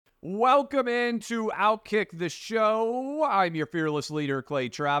Welcome into Outkick the Show. I'm your fearless leader, Clay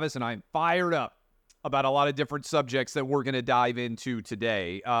Travis, and I'm fired up about a lot of different subjects that we're going to dive into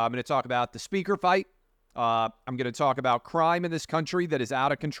today. I'm going to talk about the speaker fight. I'm going to talk about crime in this country that is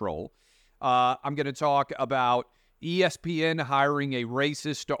out of control. I'm going to talk about ESPN hiring a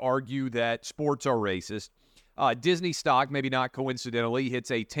racist to argue that sports are racist. Disney stock, maybe not coincidentally, hits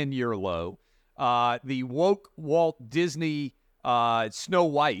a 10-year low. The woke Walt Disney Snow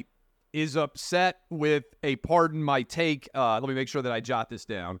White is upset with a pardon my take. Let me make sure that I jot this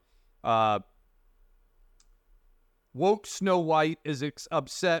down. Woke Snow White is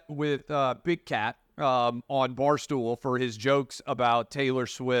upset with Big Cat on Barstool for his jokes about Taylor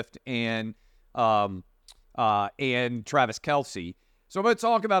Swift and Travis Kelce. So I'm going to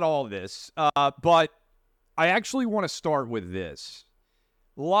talk about all of this, but I actually want to start with this.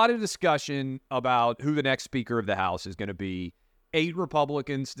 A lot of discussion about who the next Speaker of the House is going to be. 8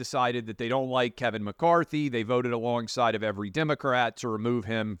 Republicans decided that they don't like Kevin McCarthy. They voted alongside of every Democrat to remove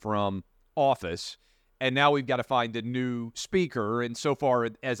him from office. And now we've got to find a new speaker. And so far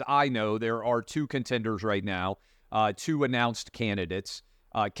as I know, there are 2 contenders right now, 2 announced candidates.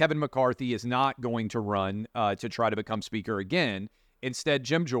 Kevin McCarthy is not going to run to try to become speaker again. Instead,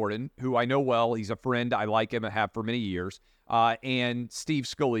 Jim Jordan, who I know well, he's a friend. I like him and have for many years. And Steve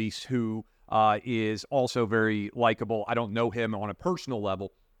Scalise, who is also very likable. I don't know him on a personal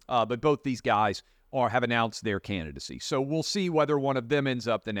level, but both these guys have announced their candidacy. So we'll see whether one of them ends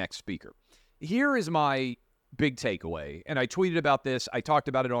up the next speaker. Here is my big takeaway, and I tweeted about this. I talked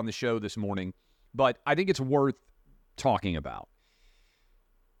about it on the show this morning, but I think it's worth talking about.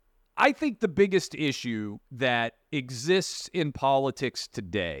 I think the biggest issue that exists in politics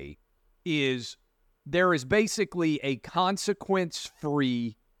today is there is basically a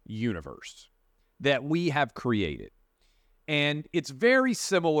consequence-free universe that we have created. And it's very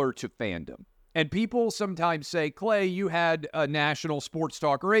similar to fandom. And people sometimes say, Clay, you had a national sports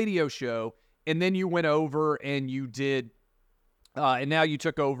talk radio show, and then you went over and you did, and now you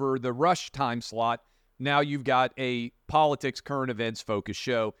took over the rush time slot. Now you've got a politics, current events focused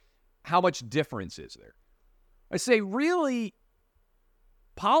show. How much difference is there? I say, really,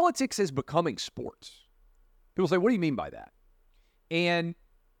 politics is becoming sports. People say, what do you mean by that? And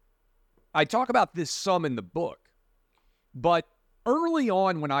I talk about this some in the book, but early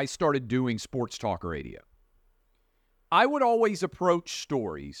on when I started doing sports talk radio, I would always approach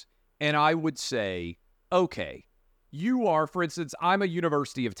stories and I would say, okay, you are, for instance, I'm a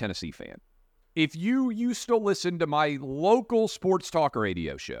University of Tennessee fan. If you used to listen to my local sports talk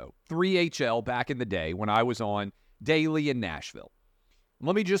radio show, 3HL, back in the day when I was on daily in Nashville,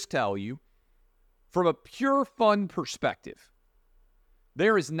 let me just tell you, from a pure fun perspective,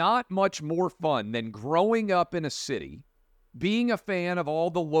 there is not much more fun than growing up in a city, being a fan of all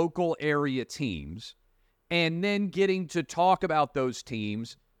the local area teams, and then getting to talk about those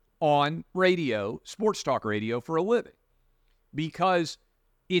teams on radio, sports talk radio, for a living. Because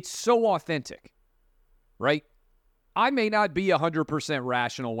it's so authentic, right? I may not be 100%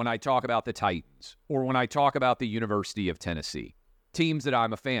 rational when I talk about the Titans or when I talk about the University of Tennessee, teams that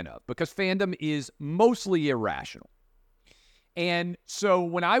I'm a fan of, because fandom is mostly irrational. And so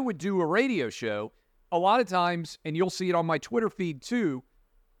when I would do a radio show, a lot of times, and you'll see it on my Twitter feed too,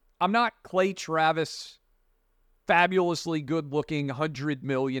 I'm not Clay Travis, fabulously good-looking 100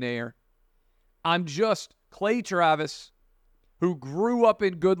 millionaire. I'm just Clay Travis, who grew up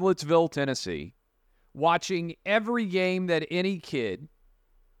in Goodlettsville, Tennessee, watching every game that any kid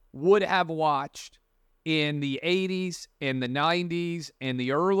would have watched in the 80s and the 90s and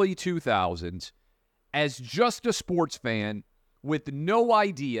the early 2000s as just a sports fan with no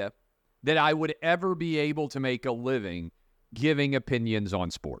idea that I would ever be able to make a living giving opinions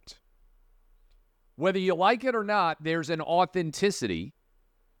on sports. Whether you like it or not, there's an authenticity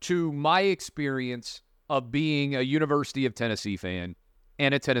to my experience of being a University of Tennessee fan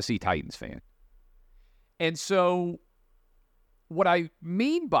and a Tennessee Titans fan. And so what I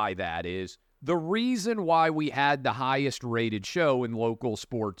mean by that is the reason why we had the highest rated show in local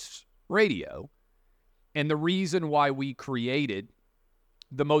sports radio and the reason why we created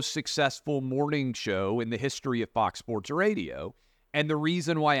the most successful morning show in the history of Fox Sports Radio, and the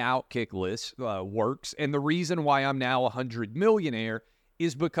reason why Outkick List works, and the reason why I'm now 100 millionaire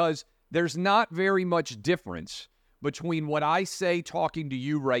is because there's not very much difference between what I say talking to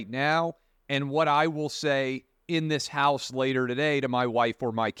you right now and what I will say in this house later today to my wife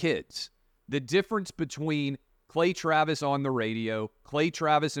or my kids. The difference between Clay Travis on the radio, Clay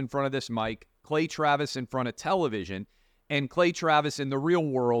Travis in front of this mic, Clay Travis in front of television, and Clay Travis in the real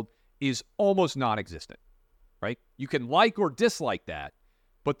world is almost non-existent, right? You can like or dislike that,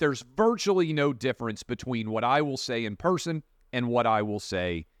 but there's virtually no difference between what I will say in person and what I will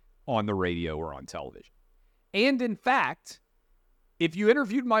say on the radio or on television. And in fact, if you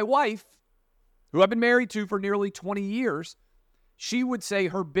interviewed my wife, who I've been married to for nearly 20 years, she would say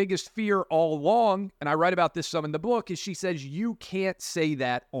her biggest fear all along, and I write about this some in the book, is she says, you can't say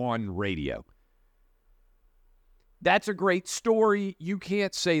that on radio. That's a great story. You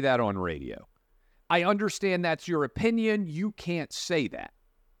can't say that on radio. I understand that's your opinion. You can't say that.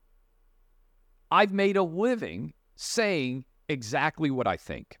 I've made a living saying exactly what I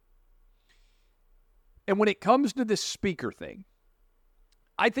think. And when it comes to this speaker thing,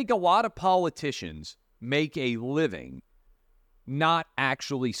 I think a lot of politicians make a living not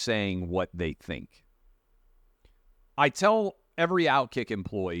actually saying what they think. I tell every Outkick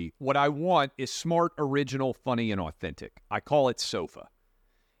employee what I want is smart, original, funny, and authentic. I call it SOFA.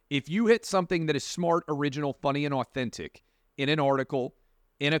 If you hit something that is smart, original, funny, and authentic in an article,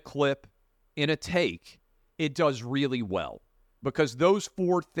 in a clip, in a take, it does really well because those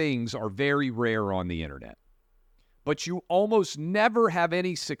four things are very rare on the internet. But you almost never have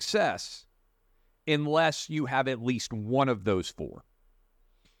any success unless you have at least one of those four.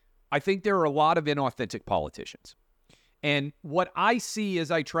 I think there are a lot of inauthentic politicians. And what I see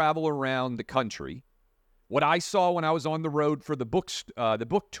as I travel around the country, what I saw when I was on the road for the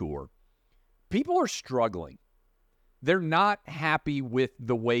book tour, people are struggling. They're not happy with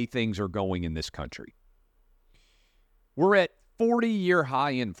the way things are going in this country. We're at 40-year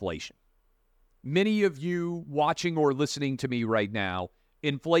high inflation. Many of you watching or listening to me right now,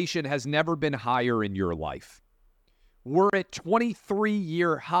 inflation has never been higher in your life. We're at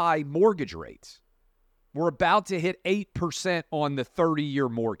 23-year high mortgage rates. We're about to hit 8% on the 30-year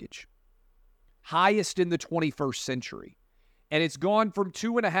mortgage. Highest in the 21st century. And it's gone from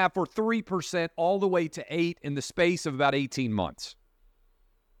 2.5% or 3% all the way to 8% in the space of about 18 months.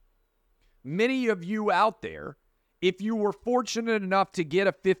 Many of you out there, if you were fortunate enough to get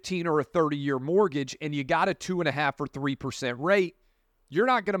a 15 or a 30-year mortgage and you got a 2.5% or 3% rate, you're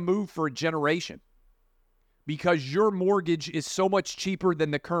not going to move for a generation because your mortgage is so much cheaper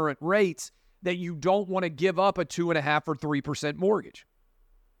than the current rates that you don't want to give up a 2.5% or 3% mortgage.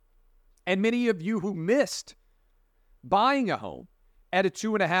 And many of you who missed buying a home at a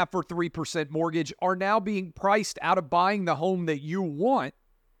 2.5% or 3% mortgage are now being priced out of buying the home that you want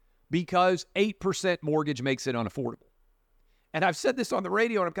because 8% mortgage makes it unaffordable. And I've said this on the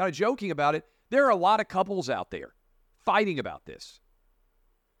radio, and I'm kind of joking about it. There are a lot of couples out there fighting about this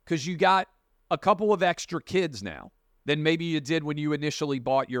because you got a couple of extra kids now than maybe you did when you initially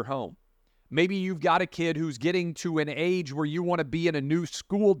bought your home. Maybe you've got a kid who's getting to an age where you want to be in a new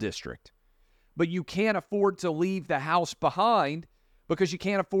school district, but you can't afford to leave the house behind because you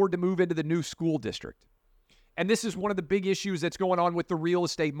can't afford to move into the new school district. And this is one of the big issues that's going on with the real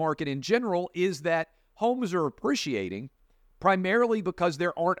estate market in general is that homes are appreciating primarily because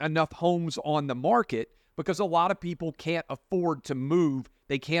there aren't enough homes on the market because a lot of people can't afford to move.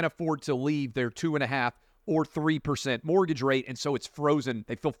 They can't afford to leave their 2.5% or 3% mortgage rate, and so it's frozen.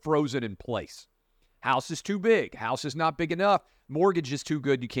 They feel frozen in place. House is too big. House is not big enough. Mortgage is too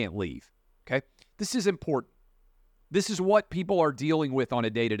good. You can't leave. Okay? This is important. This is what people are dealing with on a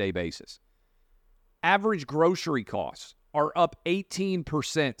day-to-day basis. Average grocery costs are up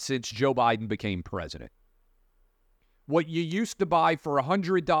 18% since Joe Biden became president. What you used to buy for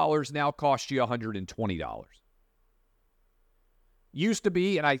 $100 now costs you $120. Used to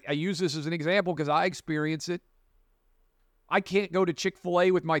be, and I use this as an example because I experience it, I can't go to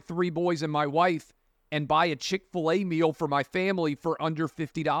Chick-fil-A with my 3 boys and my wife and buy a Chick-fil-A meal for my family for under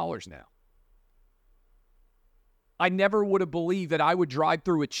 $50 now. I never would have believed that I would drive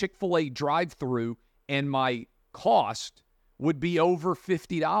through a Chick-fil-A drive-through and my cost would be over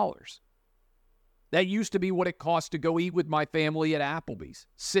 $50. That used to be what it cost to go eat with my family at Applebee's,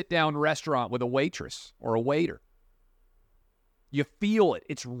 sit-down restaurant with a waitress or a waiter. You feel it.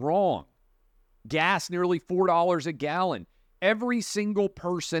 It's wrong. Gas nearly $4 a gallon. Every single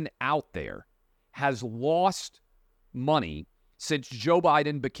person out there has lost money since Joe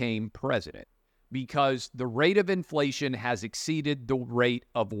Biden became president because the rate of inflation has exceeded the rate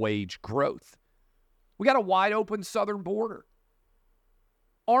of wage growth. We got a wide open southern border.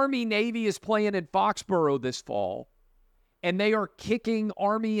 Army-Navy is playing in Foxborough this fall, and they are kicking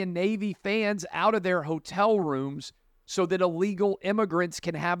Army and Navy fans out of their hotel rooms so that illegal immigrants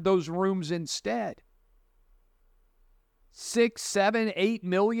can have those rooms instead. 6, 7, 8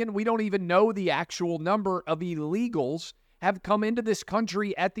 million, we don't even know the actual number of illegals have come into this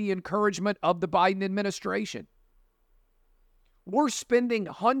country at the encouragement of the Biden administration. We're spending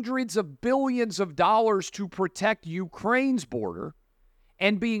hundreds of billions of dollars to protect Ukraine's border,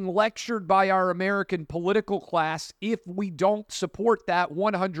 and being lectured by our American political class if we don't support that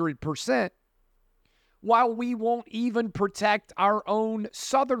 100%, while we won't even protect our own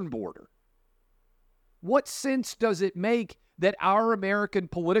southern border. What sense does it make that our American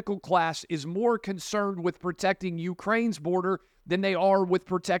political class is more concerned with protecting Ukraine's border than they are with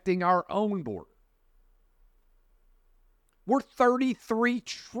protecting our own border? We're $33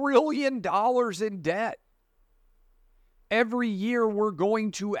 trillion in debt. Every year we're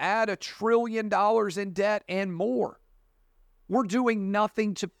going to add $1 trillion in debt and more. We're doing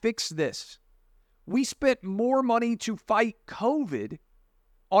nothing to fix this. We spent more money to fight COVID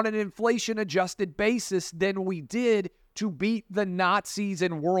on an inflation-adjusted basis than we did to beat the Nazis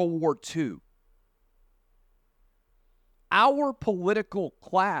in World War II. Our political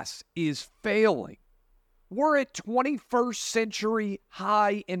class is failing. We're at 21st century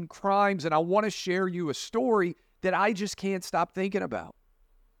high in crimes, and I want to share you a story that I just can't stop thinking about.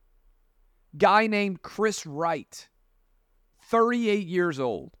 Guy named Chris Wright, 38 years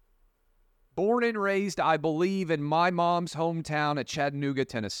old, born and raised, I believe, in my mom's hometown of Chattanooga,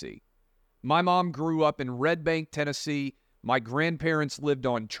 Tennessee. My mom grew up in Red Bank, Tennessee. My grandparents lived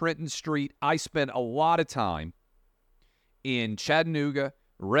on Trenton Street. I spent a lot of time in Chattanooga,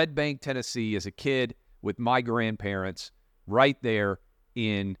 Red Bank, Tennessee as a kid with my grandparents right there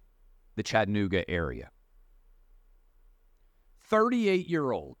in the Chattanooga area.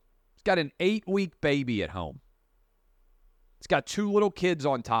 38-year-old. He's got an 8-week baby at home. He's got 2 little kids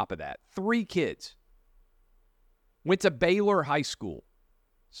on top of that. 3 kids. Went to Baylor High School.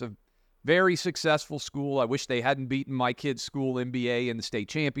 It's a very successful school. I wish they hadn't beaten my kid's school MBA in the state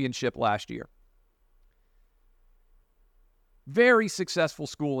championship last year. Very successful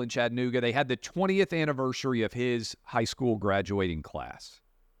school in Chattanooga. They had the 20th anniversary of his high school graduating class.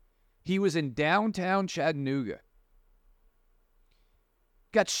 He was in downtown Chattanooga.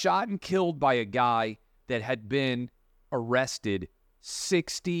 Got shot and killed by a guy that had been arrested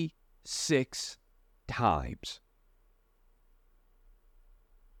 66 times.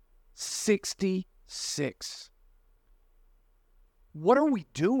 66. What are we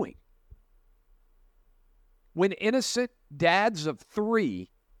doing? When innocent dads of 3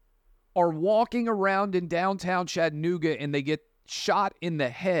 are walking around in downtown Chattanooga and they get shot in the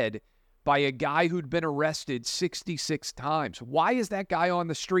head by a guy who'd been arrested 66 times. Why is that guy on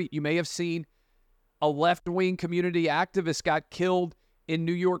the street? You may have seen a left-wing community activist got killed in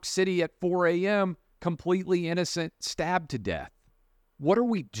New York City at 4 a.m., completely innocent, stabbed to death. What are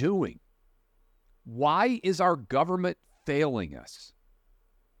we doing? Why is our government failing us?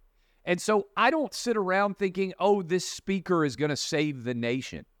 And so I don't sit around thinking, oh, this speaker is going to save the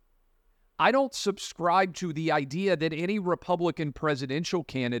nation. I don't subscribe to the idea that any Republican presidential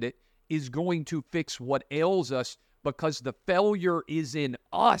candidate is going to fix what ails us, because the failure is in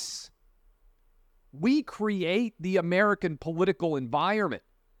us. We create the American political environment.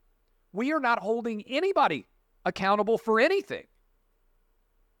 We are not holding anybody accountable for anything.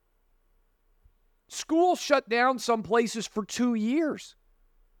 School shut down some places for 2 years.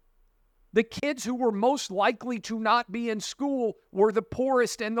 The kids who were most likely to not be in school were the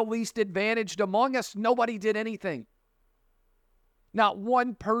poorest and the least advantaged among us. Nobody did anything. Not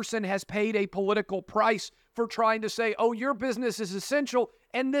one person has paid a political price for trying to say, oh, your business is essential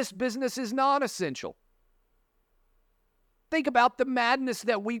and this business is non-essential. Think about the madness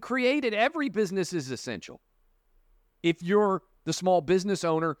that we created. Every business is essential. If you're the small business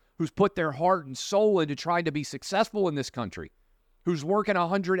owner who's put their heart and soul into trying to be successful in this country, who's working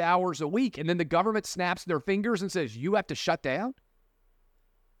 100 hours a week, and then the government snaps their fingers and says, you have to shut down?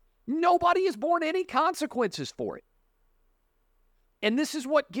 Nobody has borne any consequences for it. And this is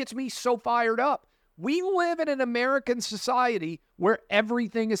what gets me so fired up. We live in an American society where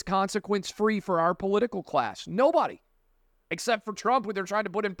everything is consequence-free for our political class. Nobody, except for Trump, who they're trying to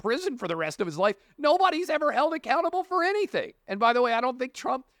put in prison for the rest of his life. Nobody's ever held accountable for anything. And by the way, I don't think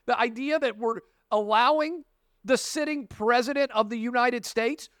Trump, the idea that we're allowing the sitting president of the United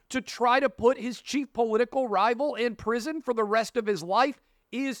States to try to put his chief political rival in prison for the rest of his life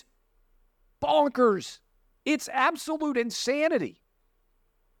is bonkers. It's absolute insanity.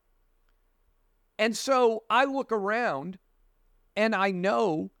 And so I look around and I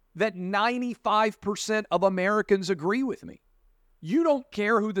know that 95% of Americans agree with me. You don't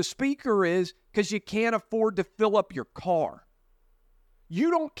care who the speaker is because you can't afford to fill up your car. You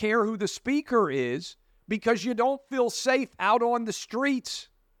don't care who the speaker is because you don't feel safe out on the streets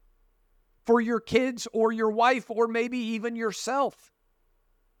for your kids or your wife or maybe even yourself.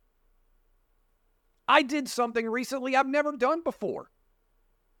 I did something recently I've never done before.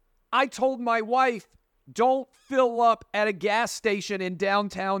 I told my wife, Don't fill up at a gas station in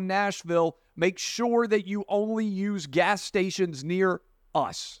downtown Nashville. Make sure that you only use gas stations near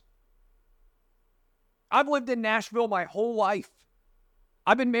us. I've lived in Nashville my whole life.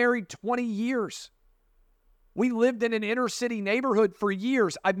 I've been married 20 years. We lived in an inner city neighborhood for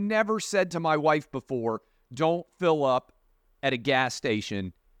years. I've never said to my wife before, don't fill up at a gas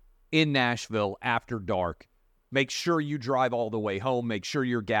station in Nashville after dark. Make sure you drive all the way home. Make sure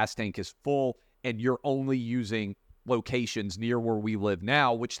your gas tank is full and you're only using locations near where we live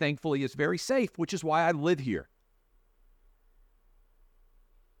now, which thankfully is very safe, which is why I live here.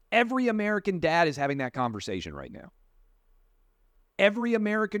 Every American dad is having that conversation right now. Every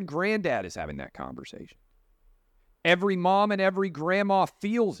American granddad is having that conversation. Every mom and every grandma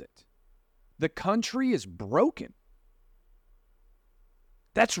feels it. The country is broken.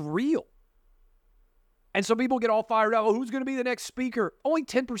 That's real. And so people get all fired up. Oh, who's going to be the next speaker? Only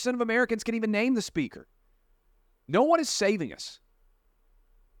 10% of Americans can even name the speaker. No one is saving us.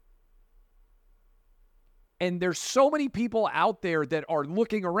 And there's so many people out there that are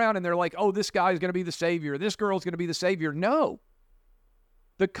looking around and they're like, oh, this guy's going to be the savior. This girl's going to be the savior. No.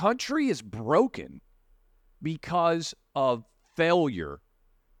 The country is broken because of failure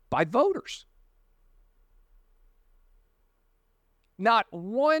by voters. Not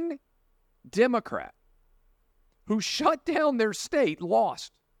one Democrat who shut down their state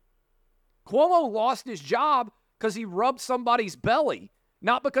lost. Cuomo lost his job because he rubbed somebody's belly,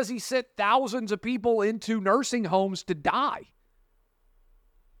 not because he sent thousands of people into nursing homes to die.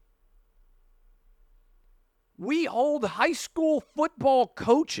 We hold high school football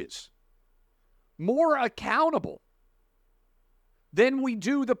coaches more accountable than we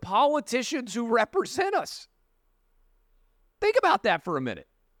do the politicians who represent us. Think about that for a minute.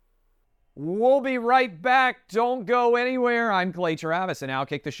 We'll be right back. Don't go anywhere. I'm Clay Travis, and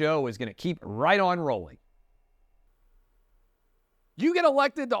Outkick the Show is going to keep right on rolling. You get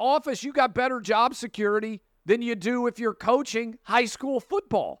elected to office, you got better job security than you do if you're coaching high school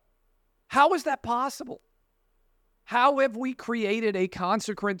football. How is that possible? How have we created a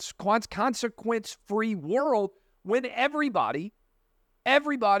consequence-free world when everybody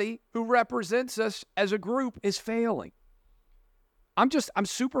who represents us as a group is failing? I'm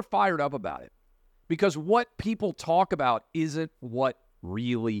super fired up about it because what people talk about isn't what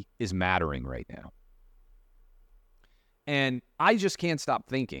really is mattering right now. And I just can't stop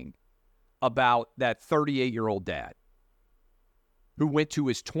thinking about that 38-year-old dad who went to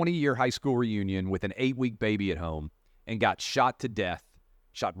his 20-year high school reunion with an 8-week baby at home and got shot to death,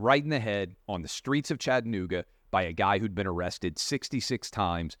 shot right in the head on the streets of Chattanooga by a guy who'd been arrested 66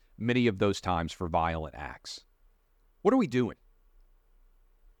 times, many of those times for violent acts. What are we doing?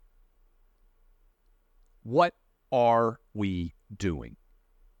 What are we doing?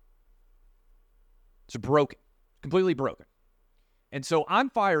 It's broken, completely broken. And so I'm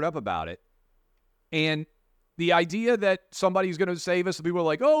fired up about it. And the idea that somebody's going to save us, and people are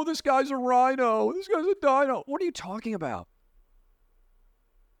like, oh, this guy's a rhino. This guy's a dino. What are you talking about?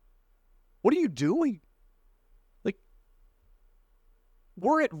 What are you doing? Like,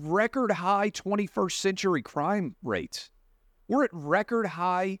 we're at record high 21st century crime rates. We're at record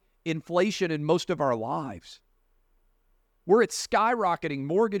high inflation in most of our lives. We're at skyrocketing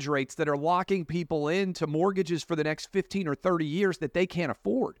mortgage rates that are locking people into mortgages for the next 15 or 30 years that they can't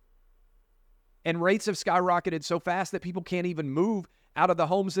afford. And rates have skyrocketed so fast that people can't even move out of the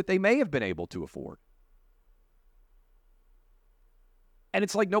homes that they may have been able to afford. And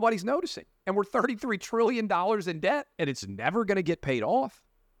it's like nobody's noticing. And we're $33 trillion in debt, and it's never going to get paid off.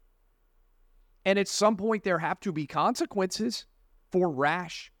 And at some point, there have to be consequences for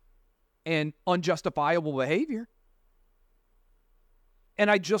rash and unjustifiable behavior. And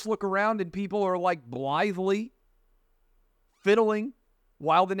I just look around and people are like blithely fiddling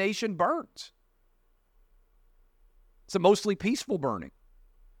while the nation burns. It's a mostly peaceful burning.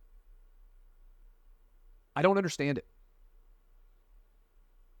 I don't understand it.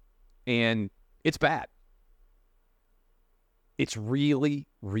 And it's bad. It's really,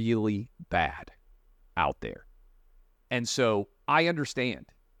 really bad out there. And so I understand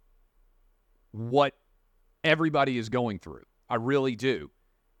what everybody is going through. I really do.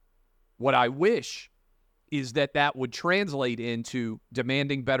 What I wish is that that would translate into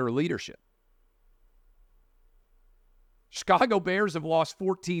demanding better leadership. Chicago Bears have lost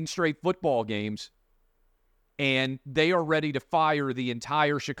 14 straight football games, and they are ready to fire the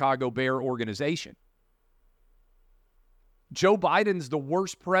entire Chicago Bear organization. Joe Biden's the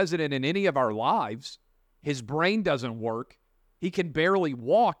worst president in any of our lives. His brain doesn't work. He can barely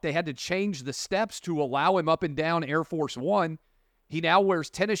walk. They had to change the steps to allow him up and down Air Force One. He now wears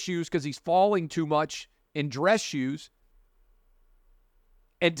tennis shoes because he's falling too much in dress shoes,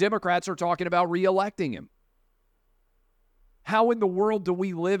 and Democrats are talking about reelecting him. How in the world do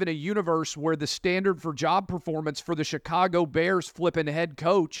we live in a universe where the standard for job performance for the Chicago Bears flipping head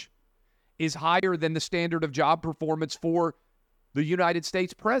coach is higher than the standard of job performance for the United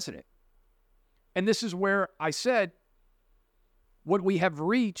States president? And this is where I said what we have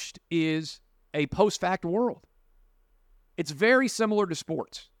reached is a post-fact world. It's very similar to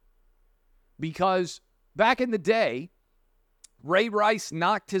sports because back in the day, Ray Rice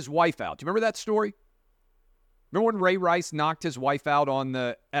knocked his wife out. Do you remember that story? Remember when Ray Rice knocked his wife out on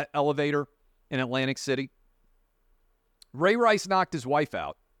the elevator in Atlantic City? Ray Rice knocked his wife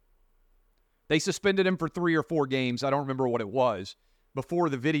out. They suspended him for 3 or 4 games. I don't remember what it was before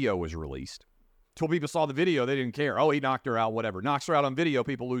the video was released. Until people saw the video, they didn't care. Oh, he knocked her out, whatever. Knocks her out on video,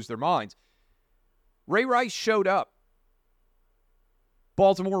 people lose their minds. Ray Rice showed up.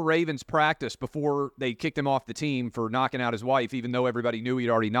 Baltimore Ravens practice before they kicked him off the team for knocking out his wife, even though everybody knew he'd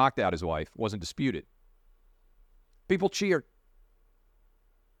already knocked out his wife. Wasn't disputed. People cheered.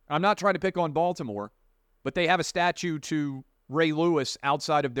 I'm not trying to pick on Baltimore, but they have a statue to Ray Lewis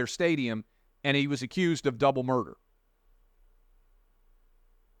outside of their stadium, and he was accused of double murder.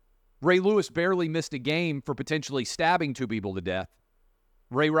 Ray Lewis barely missed a game for potentially stabbing 2 people to death.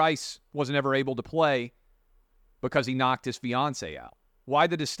 Ray Rice wasn't ever able to play because he knocked his fiancée out. Why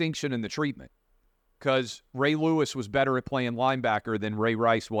the distinction in the treatment? Because Ray Lewis was better at playing linebacker than Ray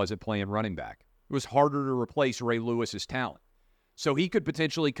Rice was at playing running back. It was harder to replace Ray Lewis's talent. So he could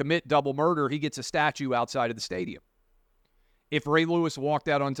potentially commit double murder. He gets a statue outside of the stadium. If Ray Lewis walked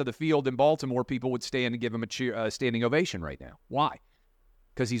out onto the field in Baltimore, people would stand and give him a standing ovation right now. Why?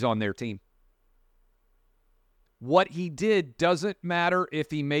 Because he's on their team. What he did doesn't matter if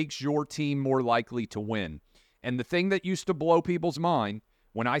he makes your team more likely to win. And the thing that used to blow people's mind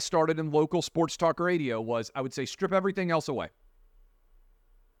when I started in local sports talk radio was I would say strip everything else away.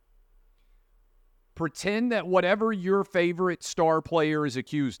 Pretend that whatever your favorite star player is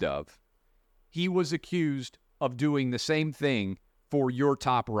accused of, he was accused of doing the same thing for your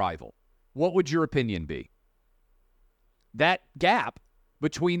top rival. What would your opinion be? That gap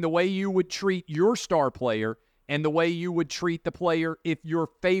between the way you would treat your star player and the way you would treat the player if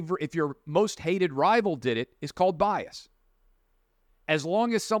your most hated rival did it is called bias. As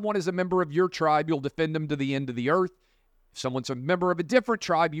long as someone is a member of your tribe, you'll defend them to the end of the earth. If someone's a member of a different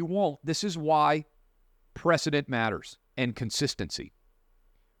tribe, you won't. This is why precedent matters and consistency.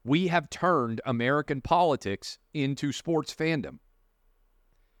 We have turned American politics into sports fandom.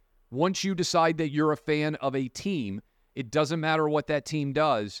 Once you decide that you're a fan of a team, it doesn't matter what that team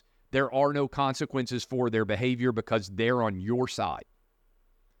does. There are no consequences for their behavior because they're on your side.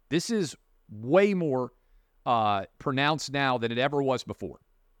 This is way more pronounced now than it ever was before.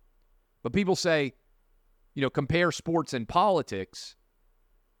 But people say, compare sports and politics.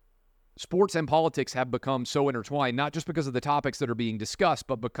 Sports and politics have become so intertwined, not just because of the topics that are being discussed,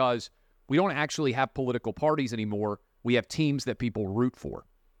 but because we don't actually have political parties anymore. We have teams that people root for.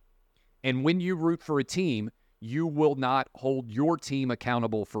 And when you root for a team, you will not hold your team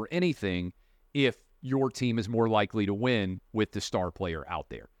accountable for anything if your team is more likely to win with the star player out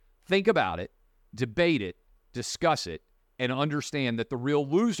there. Think about it, debate it, discuss it, and understand that the real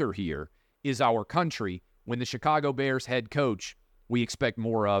loser here is our country when the Chicago Bears head coach we expect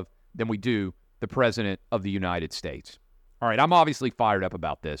more of than we do the president of the United States. All right, I'm obviously fired up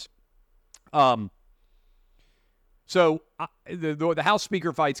about this. So the House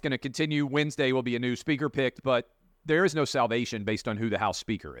Speaker fight's going to continue. Wednesday will be a new Speaker picked, but there is no salvation based on who the House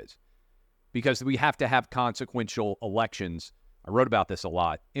Speaker is because we have to have consequential elections. I wrote about this a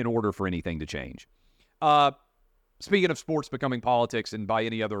lot in order for anything to change. Speaking of sports becoming politics and by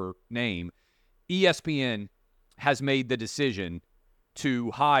any other name, ESPN has made the decision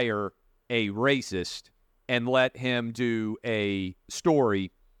to hire a racist and let him do a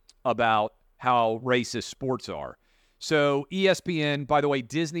story about how racist sports are. So ESPN, by the way,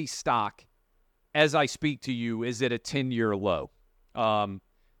 Disney stock, as I speak to you, is at a 10-year low.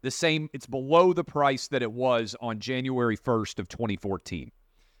 It's below the price that it was on January 1st of 2014.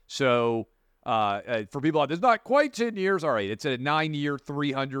 So for people out there, it's not quite 10 years. All right, it's at a 9-year,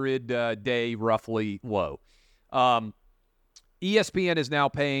 300-day roughly low. ESPN is now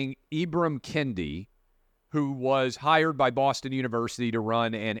paying Ibram Kendi, who was hired by Boston University to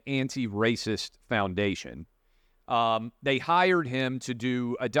run an anti-racist foundation. They hired him to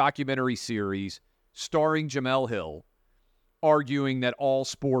do a documentary series starring Jamel Hill, arguing that all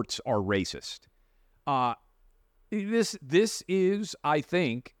sports are racist. This is, I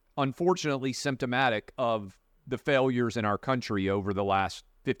think, unfortunately symptomatic of the failures in our country over the last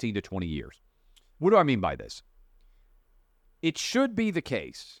 15 to 20 years. What do I mean by this? It should be the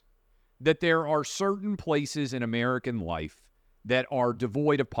case that there are certain places in American life that are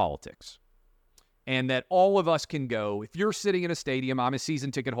devoid of politics and that all of us can go. If you're sitting in a stadium, I'm a season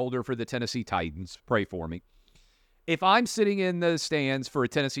ticket holder for the Tennessee Titans. Pray for me. If I'm sitting in the stands for a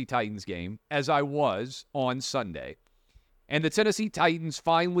Tennessee Titans game, as I was on Sunday, and the Tennessee Titans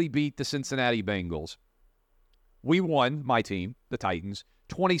finally beat the Cincinnati Bengals, we won, my team, the Titans,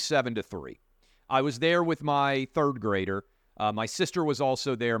 27-3. I was there with my third grader. My sister was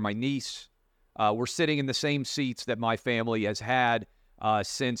also there, my niece. We're sitting in the same seats that my family has had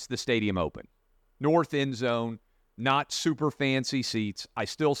since the stadium opened. North end zone, not super fancy seats. I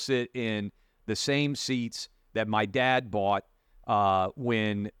still sit in the same seats that my dad bought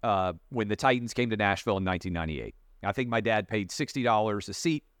when the Titans came to Nashville in 1998. I think my dad paid $60 a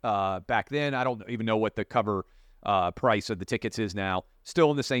seat back then. I don't even know what the cover price of the tickets is now.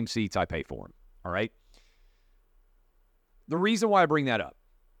 Still in the same seats I pay for them. All right? The reason why I bring that up,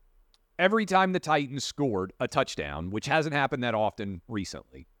 every time the Titans scored a touchdown, which hasn't happened that often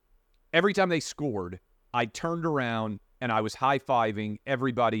recently, every time they scored, I turned around and I was high-fiving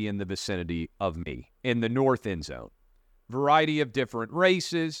everybody in the vicinity of me in the north end zone. Variety of different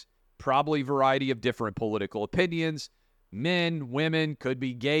races, probably variety of different political opinions, men, women, could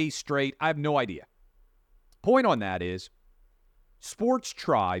be gay, straight, I have no idea. Point on that is, sports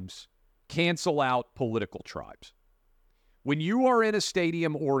tribes cancel out political tribes. When you are in a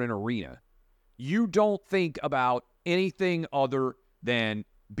stadium or an arena, you don't think about anything other than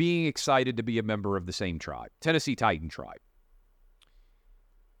being excited to be a member of the same tribe, Tennessee Titan tribe.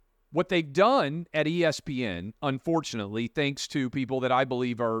 What they've done at ESPN, unfortunately, thanks to people that I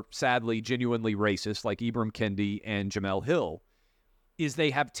believe are sadly genuinely racist, like Ibram Kendi and Jamel Hill, is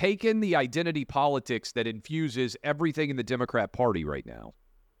they have taken the identity politics that infuses everything in the Democrat Party right now,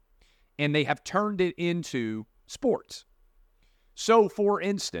 and they have turned it into sports. So, for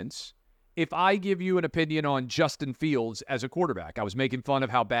instance, if I give you an opinion on Justin Fields as a quarterback, I was making fun of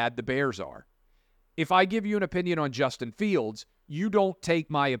how bad the Bears are. If I give you an opinion on Justin Fields, you don't take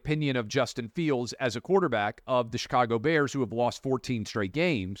my opinion of Justin Fields as a quarterback of the Chicago Bears, who have lost 14 straight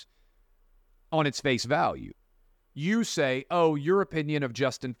games, on its face value. You say, oh, your opinion of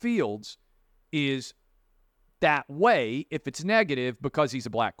Justin Fields is that way if it's negative because he's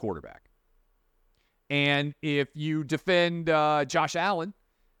a black quarterback. And if you defend Josh Allen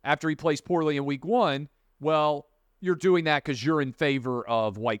after he plays poorly in week 1, well, you're doing that because you're in favor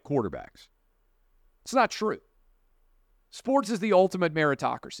of white quarterbacks. It's not true. Sports is the ultimate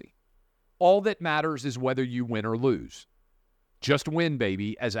meritocracy. All that matters is whether you win or lose. Just win,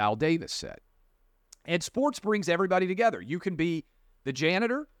 baby, as Al Davis said. And sports brings everybody together. You can be the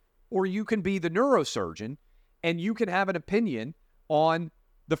janitor or you can be the neurosurgeon, and you can have an opinion on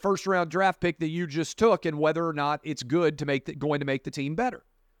the first-round draft pick that you just took and whether or not it's good to going to make the team better,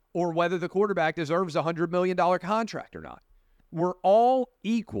 or whether the quarterback deserves a $100 million contract or not. We're all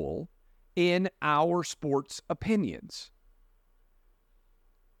equal in our sports opinions.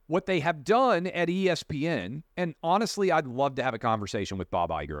 What they have done at ESPN, and honestly, I'd love to have a conversation with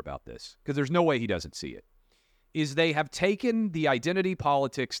Bob Iger about this, because there's no way he doesn't see it, is they have taken the identity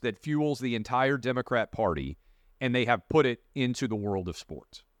politics that fuels the entire Democrat Party and they have put it into the world of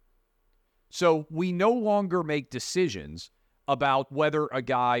sports. So we no longer make decisions about whether a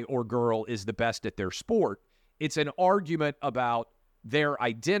guy or girl is the best at their sport. It's an argument about their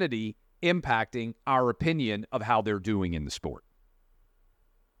identity impacting our opinion of how they're doing in the sport.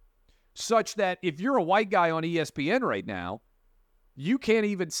 Such that if you're a white guy on ESPN right now, you can't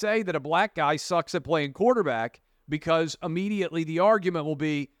even say that a black guy sucks at playing quarterback, because immediately the argument will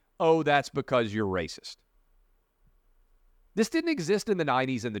be, oh, that's because you're racist. This didn't exist in the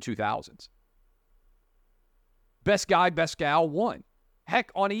 90s and the 2000s. Best guy, best gal won.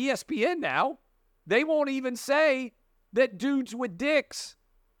 Heck, on ESPN now, they won't even say that dudes with dicks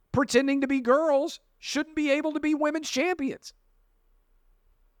pretending to be girls shouldn't be able to be women's champions.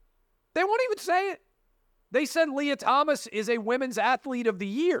 They won't even say it. They said Leah Thomas is a women's athlete of the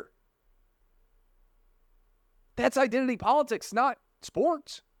year. That's identity politics, not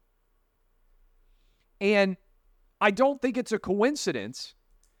sports. And I don't think it's a coincidence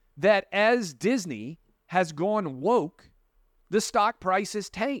that as Disney has gone woke, the stock price is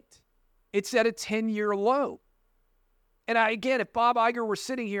tanked. It's at a 10-year low. And again, if Bob Iger were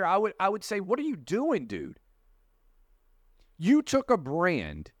sitting here, I would say, what are you doing, dude? You took a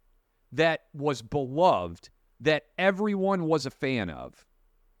brand that was beloved, that everyone was a fan of,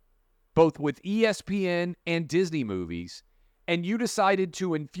 both with ESPN and Disney movies, and you decided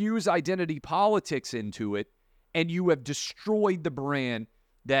to infuse identity politics into it, and you have destroyed the brand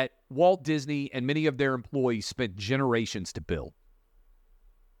that Walt Disney and many of their employees spent generations to build.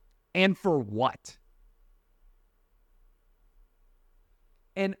 And for what?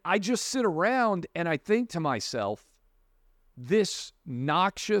 And I just sit around and I think to myself, this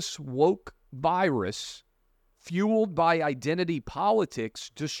noxious woke virus fueled by identity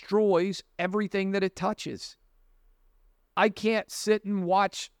politics destroys everything that it touches. I can't sit and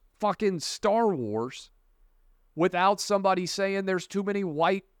watch fucking Star Wars without somebody saying there's too many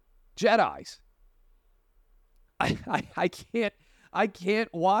white Jedis. I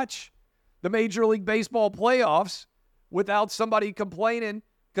can't watch the Major League Baseball playoffs without somebody complaining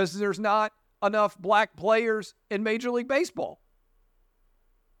because there's not enough black players in Major League Baseball.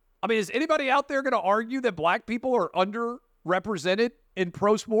 I mean, is anybody out there going to argue that black people are underrepresented in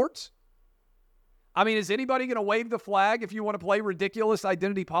pro sports? I mean, is anybody going to wave the flag if you want to play ridiculous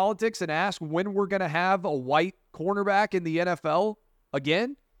identity politics and ask when we're going to have a white cornerback in the NFL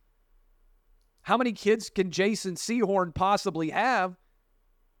again? How many kids can Jason Sehorn possibly have?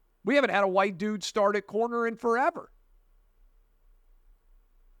 We haven't had a white dude start at corner in forever.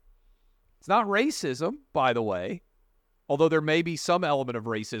 It's not racism, by the way, although there may be some element of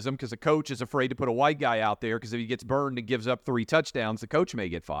racism because the coach is afraid to put a white guy out there because if he gets burned and gives up 3 touchdowns, the coach may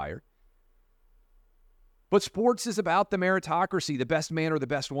get fired. But sports is about the meritocracy. The best man or the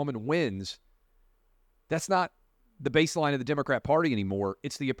best woman wins. That's not the baseline of the Democrat Party anymore.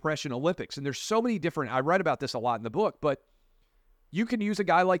 It's the oppression Olympics. And there's so many different, I write about this a lot in the book, but you can use a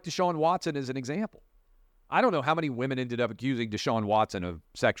guy like Deshaun Watson as an example. I don't know how many women ended up accusing Deshaun Watson of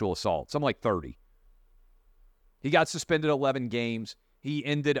sexual assault. Something like 30. He got suspended 11 games. He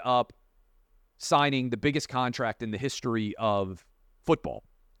ended up signing the biggest contract in the history of football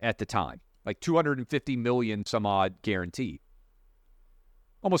at the time. Like $250 million some odd guaranteed.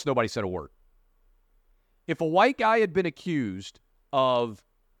 Almost nobody said a word. If a white guy had been accused of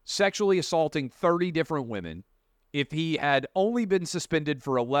sexually assaulting 30 different women, if he had only been suspended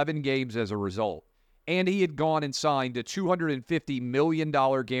for 11 games as a result, and he had gone and signed a $250 million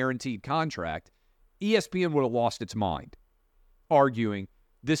guaranteed contract, ESPN would have lost its mind, arguing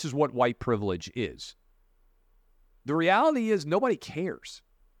this is what white privilege is. The reality is nobody cares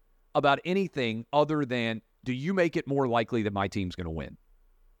about anything other than, do you make it more likely that my team's going to win?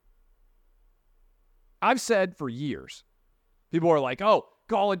 I've said for years, people are like, oh,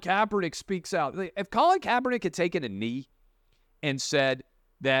 Colin Kaepernick speaks out. If Colin Kaepernick had taken a knee and said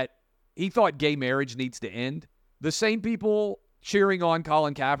that he thought gay marriage needs to end, the same people cheering on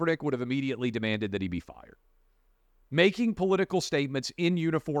Colin Kaepernick would have immediately demanded that he be fired. Making political statements in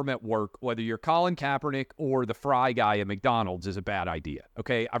uniform at work, whether you're Colin Kaepernick or the fry guy at McDonald's, is a bad idea.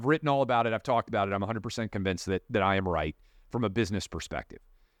 Okay, I've written all about it. I've talked about it. I'm 100% convinced that I am right from a business perspective.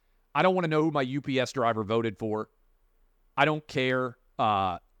 I don't want to know who my UPS driver voted for. I don't care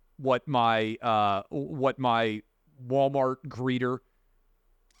what my Walmart greeter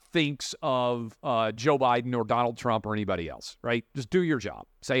thinks of Joe Biden or Donald Trump or anybody else, right? Just do your job.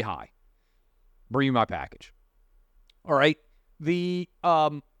 Say hi. Bring me my package. All right. The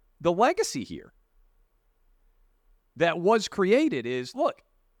legacy here that was created is, look,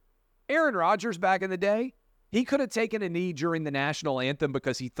 Aaron Rodgers back in the day, he could have taken a knee during the national anthem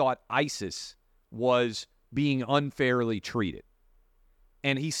because he thought ISIS was being unfairly treated.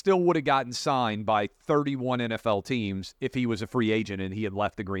 And he still would have gotten signed by 31 NFL teams if he was a free agent and he had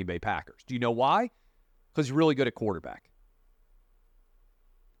left the Green Bay Packers. Do you know why? Because he's really good at quarterback.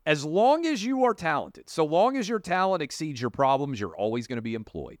 As long as you are talented, so long as your talent exceeds your problems, you're always going to be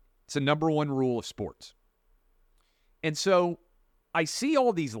employed. It's the number one rule of sports. And so I see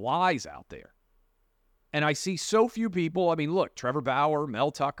all these lies out there. And I see so few people. I mean, look, Trevor Bauer,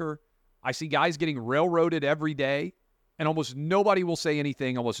 Mel Tucker. I see guys getting railroaded every day. And almost nobody will say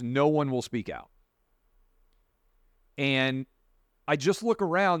anything. Almost no one will speak out. And I just look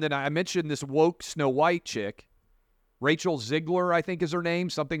around, and I mentioned this woke Snow White chick. Rachel Ziegler, I think is her name.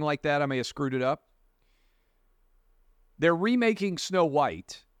 Something like that. I may have screwed it up. They're remaking Snow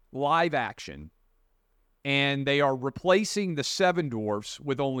White live action. And they are replacing the 7 dwarfs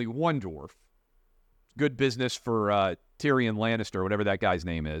with only 1 dwarf. Good business for Tyrion Lannister, whatever that guy's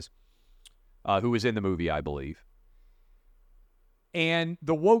name is, who was in the movie, I believe. And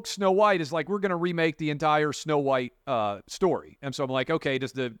the woke Snow White is like, we're going to remake the entire Snow White story. And so I'm like, okay,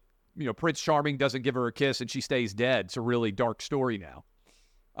 does Prince Charming doesn't give her a kiss and she stays dead. It's a really dark story now.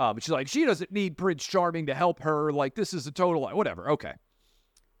 But she's like, she doesn't need Prince Charming to help her. Like, this is a total, whatever. Okay.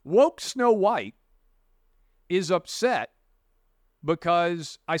 Woke Snow White is upset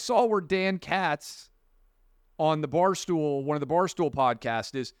because I saw where Dan Katz on the Barstool, one of the Barstool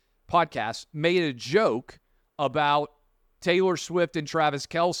podcasts, made a joke about Taylor Swift and Travis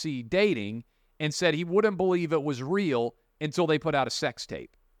Kelce dating and said he wouldn't believe it was real until they put out a sex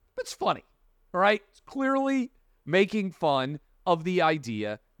tape. It's funny, all right? It's clearly making fun of the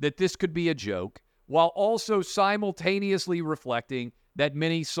idea that this could be a joke while also simultaneously reflecting that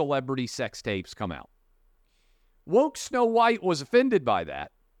many celebrity sex tapes come out. Woke Snow White was offended by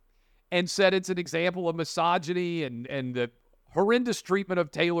that and said it's an example of misogyny and the horrendous treatment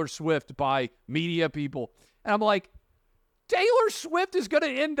of Taylor Swift by media people. And I'm like, Taylor Swift is going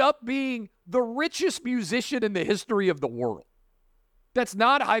to end up being the richest musician in the history of the world. That's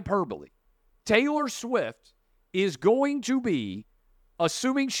not hyperbole. Taylor Swift is going to be,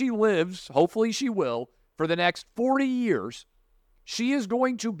 assuming she lives, hopefully she will, for the next 40 years, she is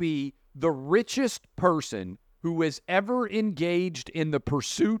going to be the richest person who has ever engaged in the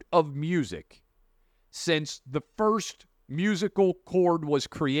pursuit of music since the first musical chord was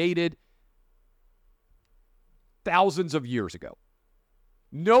created thousands of years ago.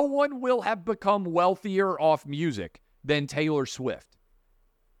 No one will have become wealthier off music than Taylor Swift.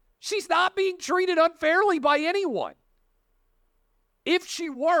 She's not being treated unfairly by anyone. If she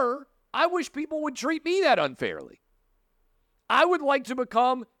were, I wish people would treat me that unfairly. I would like to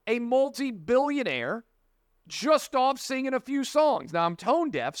become a multi-billionaire just off singing a few songs. Now, I'm tone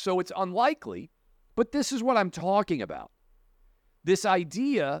deaf, so it's unlikely, but this is what I'm talking about. This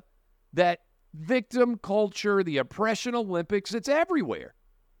idea that victim culture, the oppression Olympics, it's everywhere.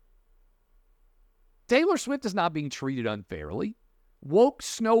 Taylor Swift is not being treated unfairly. Woke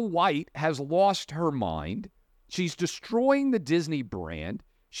Snow White has lost her mind. She's destroying the Disney brand.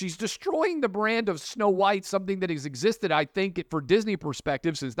 She's destroying the brand of Snow White, something that has existed, I think, for Disney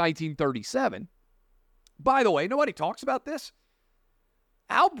perspective since 1937. By the way, nobody talks about this.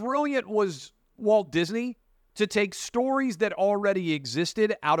 How brilliant was Walt Disney to take stories that already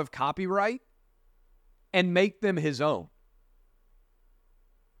existed out of copyright and make them his own?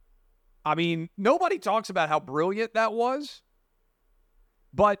 I mean, nobody talks about how brilliant that was,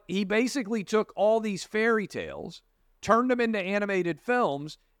 but he basically took all these fairy tales, turned them into animated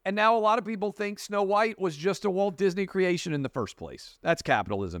films, and now a lot of people think Snow White was just a Walt Disney creation in the first place. That's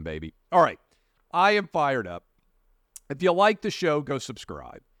capitalism, baby. All right, I am fired up. If you like the show, go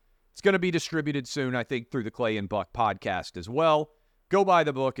subscribe. It's going to be distributed soon, I think, through the Clay and Buck podcast as well. Go buy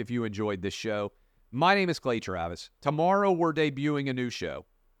the book if you enjoyed this show. My name is Clay Travis. Tomorrow, we're debuting a new show.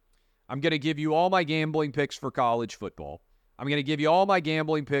 I'm going to give you all my gambling picks for college football. I'm going to give you all my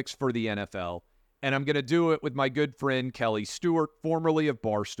gambling picks for the NFL. And I'm going to do it with my good friend, Kelly Stewart, formerly of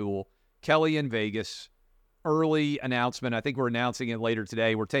Barstool. Kelly in Vegas. Early announcement. I think we're announcing it later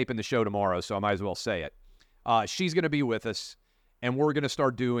today. We're taping the show tomorrow, so I might as well say it. She's going to be with us, and we're going to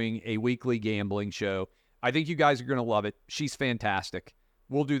start doing a weekly gambling show. I think you guys are going to love it. She's fantastic.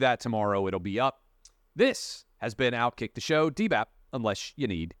 We'll do that tomorrow. It'll be up. This has been Outkick the Show. DBAP, unless you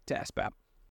need to SBAP.